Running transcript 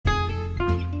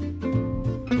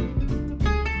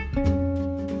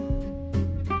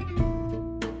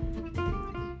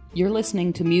You're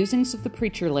listening to Musings of the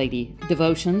Preacher Lady,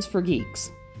 Devotions for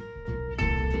Geeks.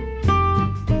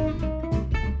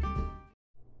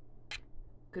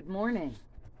 Good morning.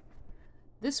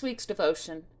 This week's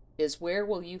devotion is Where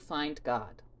Will You Find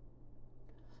God?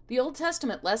 The Old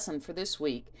Testament lesson for this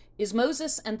week is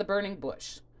Moses and the burning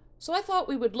bush, so I thought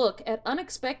we would look at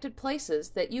unexpected places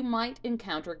that you might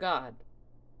encounter God.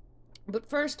 But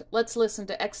first, let's listen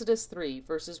to Exodus 3,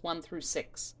 verses 1 through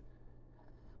 6.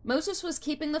 Moses was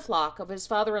keeping the flock of his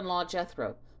father-in-law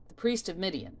Jethro, the priest of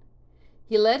Midian.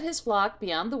 He led his flock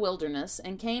beyond the wilderness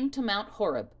and came to Mount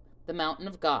Horeb, the mountain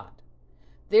of God.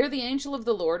 There the angel of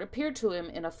the Lord appeared to him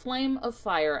in a flame of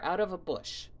fire out of a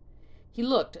bush. He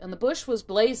looked, and the bush was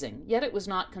blazing, yet it was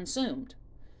not consumed.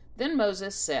 Then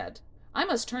Moses said, I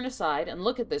must turn aside and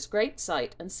look at this great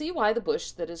sight and see why the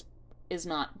bush that is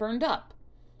not burned up.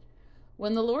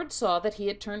 When the Lord saw that he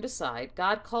had turned aside,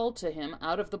 God called to him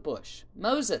out of the bush,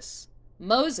 Moses,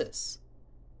 Moses!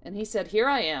 And he said, Here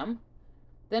I am.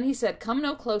 Then he said, Come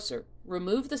no closer,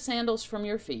 remove the sandals from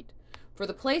your feet, for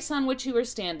the place on which you are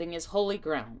standing is holy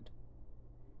ground.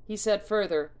 He said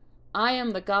further, I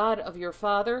am the God of your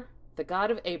father, the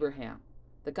God of Abraham,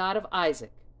 the God of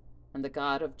Isaac, and the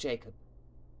God of Jacob.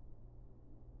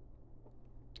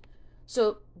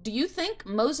 So, do you think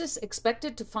Moses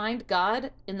expected to find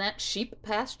God in that sheep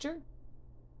pasture?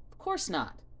 Of course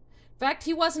not. In fact,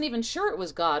 he wasn't even sure it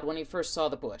was God when he first saw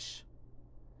the bush.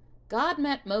 God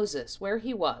met Moses where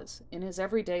he was in his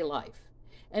everyday life,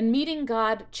 and meeting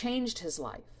God changed his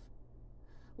life.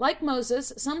 Like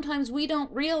Moses, sometimes we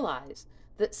don't realize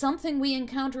that something we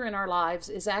encounter in our lives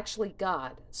is actually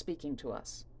God speaking to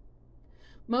us.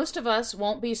 Most of us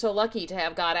won't be so lucky to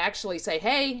have God actually say,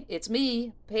 Hey, it's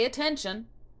me, pay attention.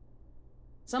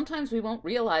 Sometimes we won't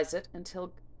realize it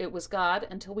until it was God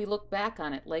until we look back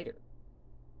on it later.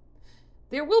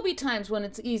 There will be times when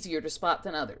it's easier to spot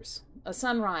than others. A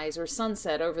sunrise or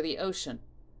sunset over the ocean,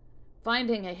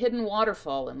 finding a hidden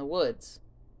waterfall in the woods,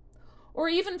 or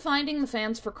even finding the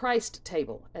Fans for Christ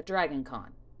table at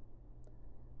DragonCon.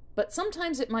 But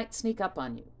sometimes it might sneak up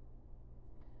on you.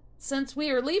 Since we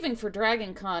are leaving for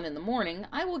DragonCon in the morning,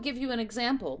 I will give you an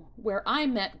example where I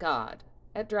met God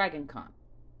at DragonCon.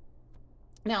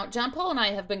 Now, John Paul and I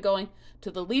have been going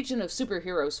to the Legion of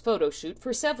Superheroes photo shoot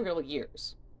for several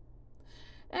years.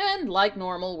 And like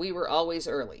normal, we were always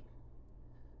early.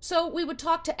 So we would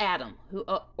talk to Adam, who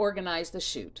organized the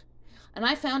shoot, and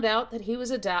I found out that he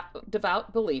was a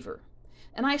devout believer,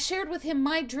 and I shared with him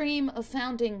my dream of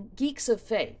founding Geeks of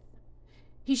Faith.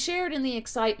 He shared in the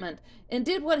excitement and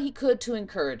did what he could to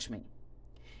encourage me.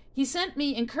 He sent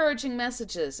me encouraging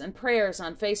messages and prayers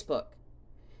on Facebook.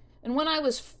 And when I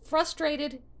was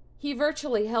frustrated, he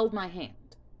virtually held my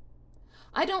hand.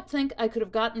 I don't think I could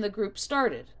have gotten the group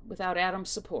started without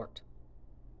Adam's support.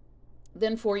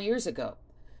 Then 4 years ago,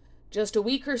 just a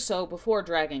week or so before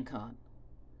DragonCon,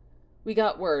 we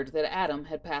got word that Adam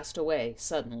had passed away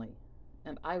suddenly,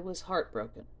 and I was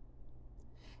heartbroken.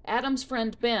 Adam's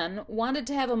friend Ben wanted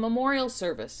to have a memorial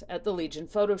service at the Legion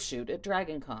photo shoot at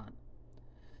DragonCon.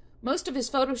 Most of his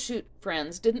photo shoot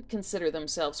friends didn't consider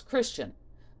themselves Christian,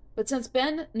 but since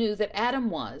Ben knew that Adam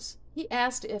was, he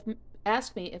asked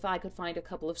me if I could find a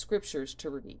couple of scriptures to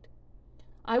read.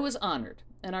 I was honored,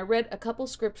 and I read a couple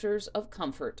scriptures of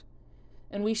comfort,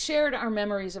 and we shared our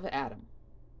memories of Adam.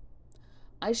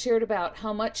 I shared about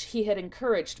how much he had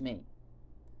encouraged me.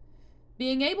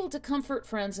 Being able to comfort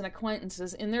friends and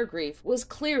acquaintances in their grief was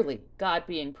clearly God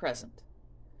being present.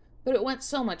 But it went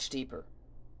so much deeper.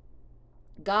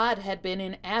 God had been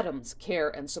in Adam's care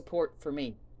and support for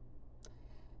me,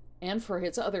 and for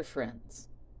his other friends.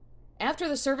 After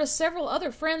the service, several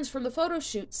other friends from the photo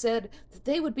shoot said that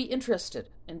they would be interested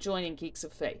in joining Geeks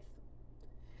of Faith.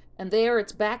 And they are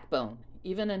its backbone,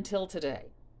 even until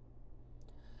today.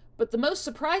 But the most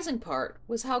surprising part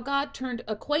was how God turned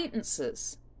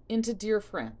acquaintances into dear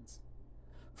friends.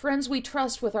 Friends we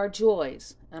trust with our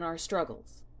joys and our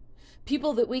struggles.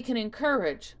 People that we can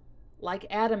encourage like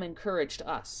Adam encouraged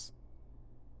us.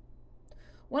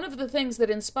 One of the things that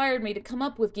inspired me to come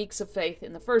up with Geeks of Faith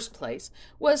in the first place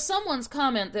was someone's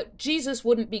comment that Jesus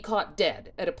wouldn't be caught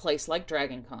dead at a place like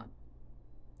DragonCon.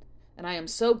 And I am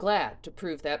so glad to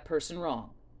prove that person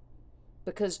wrong,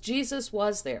 because Jesus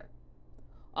was there,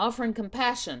 offering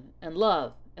compassion and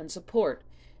love and support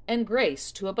and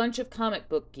grace to a bunch of comic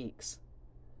book geeks,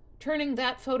 turning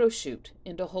that photo shoot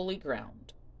into holy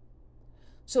ground.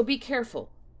 So be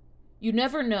careful. You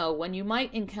never know when you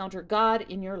might encounter God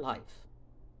in your life.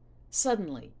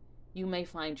 Suddenly, you may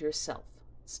find yourself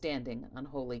standing on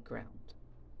holy ground.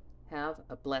 Have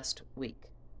a blessed week.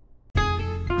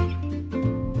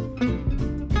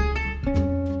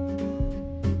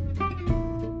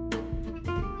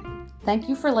 Thank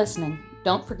you for listening.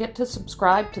 Don't forget to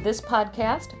subscribe to this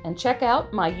podcast and check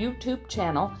out my YouTube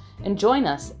channel and join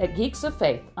us at Geeks of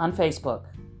Faith on Facebook.